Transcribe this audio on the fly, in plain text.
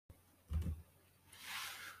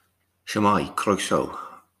Shemai, croeso.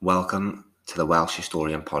 Welcome to the Welsh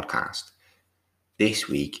Historian podcast. This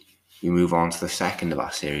week, we move on to the second of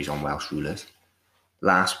our series on Welsh rulers.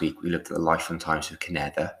 Last week, we looked at the life and times of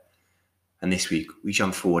Cunedda, and this week, we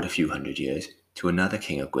jump forward a few hundred years to another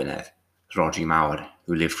king of Gwynedd, Rhodri Mawr,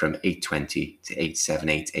 who lived from 820 to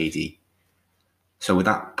 878 AD. So with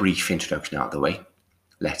that brief introduction out of the way,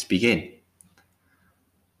 let's begin.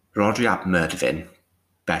 Rhodri ap Myrddin,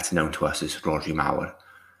 better known to us as Rhodri Mawr,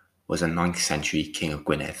 was a 9th century king of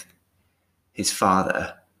Gwynedd. His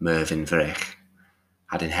father, Myrddin Frych,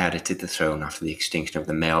 had inherited the throne after the extinction of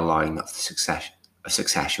the male line of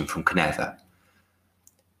succession from Cunedda.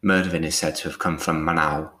 Myrddin is said to have come from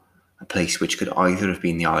Manaw, a place which could either have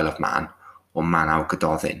been the Isle of Man or Manaw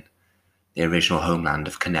Gododdin, the original homeland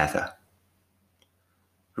of Cunedda.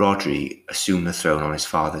 Rhodri assumed the throne on his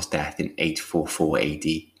father's death in 844 AD.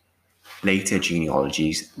 Later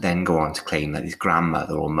genealogies then go on to claim that his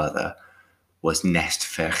grandmother or mother was Nest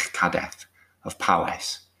Ferch Cadeth of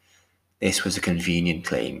Powys. This was a convenient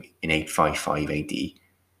claim in 855 AD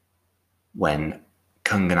when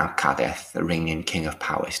Cunedda ap Cadeth, the reigning king of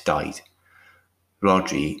Powys, died.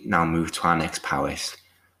 Rhodri now moved to annex Powys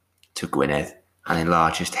to Gwynedd and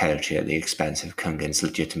enlarge his territory at the expense of Cunedda's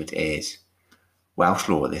legitimate heirs. Welsh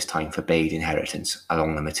law at this time forbade inheritance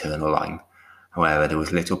along the maternal line. However, there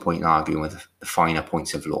was little point in arguing with the finer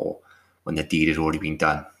points of law when the deed had already been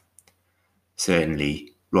done.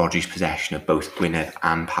 Certainly, Rhodri's possession of both Gwynedd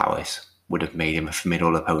and Powys would have made him a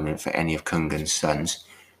formidable opponent for any of Cunedda's sons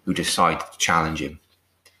who decided to challenge him.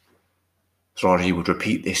 Rhodri would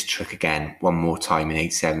repeat this trick again one more time in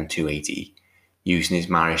 872 AD, using his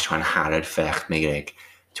marriage to Angharad Ferch Meirig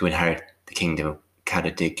to inherit the kingdom of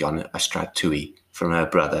Ceredigion Ystrad Twy from her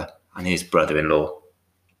brother and his brother-in-law,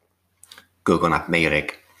 Gugon ap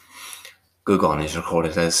Meirig. Gugon is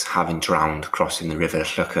recorded as having drowned crossing the river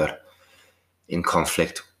Llwchar in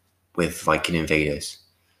conflict with Viking invaders.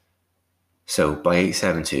 So by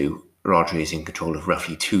 872, Rhodri is in control of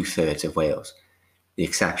roughly 2/3 of Wales, the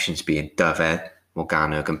exceptions being Dyfed,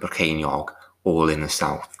 Morgannwg and Brycheiniog, all in the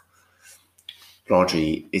south.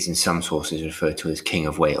 Rhodri is in some sources referred to as King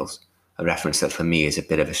of Wales, a reference that for me is a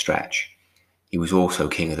bit of a stretch. He was also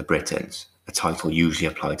King of the Britons, a title usually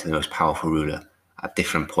applied to the most powerful ruler at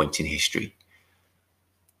different points in history.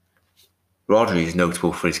 Rhodri is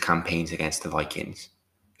notable for his campaigns against the Vikings.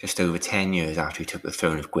 Just over 10 years after he took the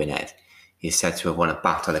throne of Gwynedd, he is said to have won a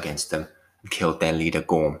battle against them and killed their leader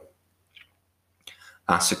Gorm.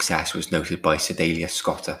 That success was noted by Sedalius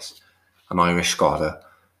Scotus, an Irish scholar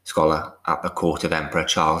at the court of Emperor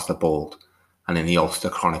Charles the Bald, and in the Ulster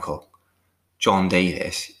Chronicle. John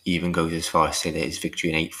Davis even goes as far as to say that his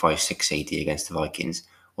victory in 856 AD against the Vikings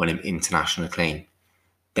won him international acclaim.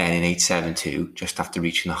 Then in 872, just after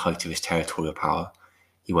reaching the height of his territorial power,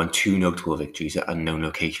 he won 2 notable victories at unknown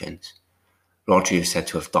locations. Rhodri is said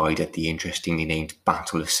to have died at the interestingly named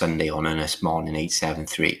Battle of Sunday on Ynys Môn in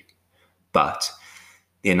 873, but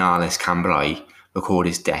the Annales Cambrai record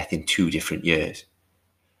his death in 2 different years.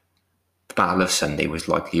 The Battle of Sunday was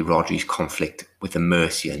likely Rhodri's conflict with the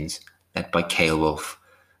Mercians, led by Ceolwulf,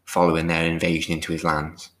 following their invasion into his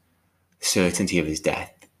lands. The certainty of his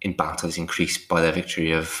death in battle is increased by the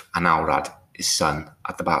victory of Anawrad, his son,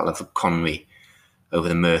 at the Battle of Conwy over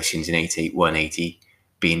the Mercians in 881 AD,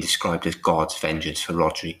 being described as God's vengeance for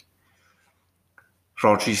Rhodri.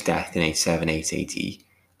 Rhodri's death in 878 AD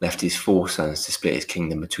left his 4 sons to split his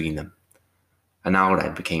kingdom between them.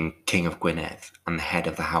 Anawrad became king of Gwynedd and the head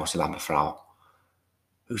of the House of Aberfraw,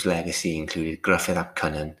 whose legacy included Gruffydd ap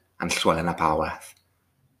Cynan and Llywelyn ap Awydd.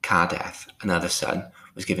 Cadeth, another son,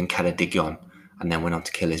 was given Ceredigion and then went on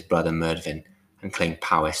to kill his brother Myrddin and claimed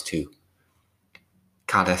Powys too.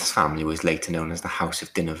 Cadeth's family was later known as the House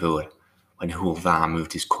of Dynevor when Hwyl Dda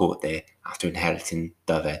moved his court there after inheriting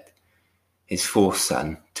Dyfed. His 4th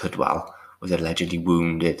son, Tydwal, was allegedly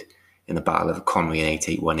wounded in the Battle of Conwy in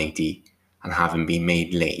 881 AD and having been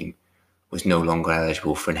made lame, was no longer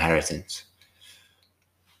eligible for inheritance.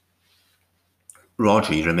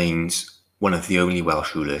 Rhodri remains one of the only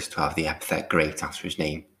Welsh rulers to have the epithet Great after his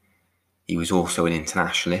name. He was also an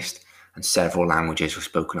internationalist, and several languages were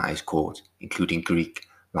spoken at his court, including Greek,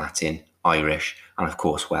 Latin, Irish, and of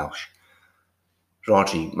course Welsh.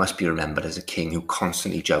 Rhodri must be remembered as a king who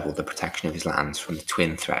constantly juggled the protection of his lands from the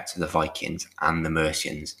twin threats of the Vikings and the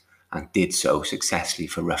Mercians, and did so successfully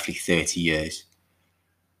for roughly 30 years.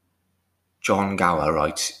 John Gower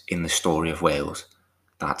writes in The Story of Wales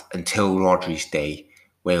that until Rhodri's day,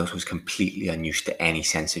 Wales was completely unused to any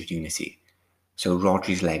sense of unity. So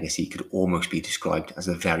Rhodri's legacy could almost be described as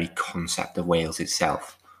the very concept of Wales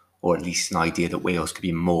itself, or at least an idea that Wales could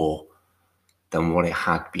be more than what it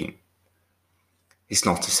had been. It's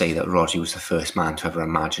not to say that Rhodri was the first man to ever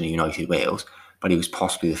imagine a united Wales, but he was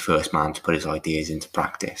possibly the first man to put his ideas into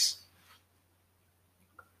practice.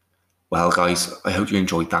 Well guys, I hope you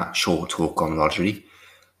enjoyed that short talk on Rhodri.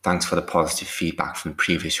 Thanks for the positive feedback from the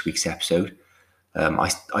previous week's episode.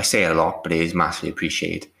 I say it a lot, but it is massively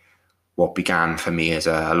appreciated. What began for me as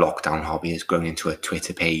a lockdown hobby has grown into a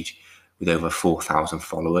Twitter page with over 4,000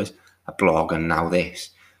 followers, a blog, and now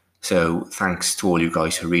this. So thanks to all you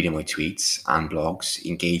guys for reading my tweets and blogs,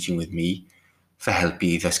 engaging with me, for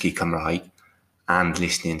helpu ddysgu Cymraeg, and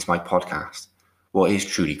listening to my podcast. What is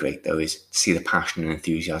truly great though is to see the passion and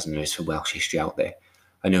enthusiasm there is for Welsh history out there.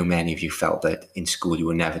 I know many of you felt that in school you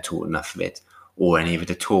were never taught enough of it, or any of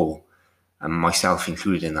it at all, and myself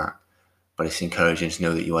included in that. But it's encouraging to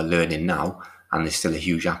know that you are learning now and there's still a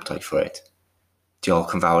huge appetite for it.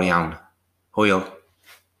 Diolch yn fawr iawn. Hwyl.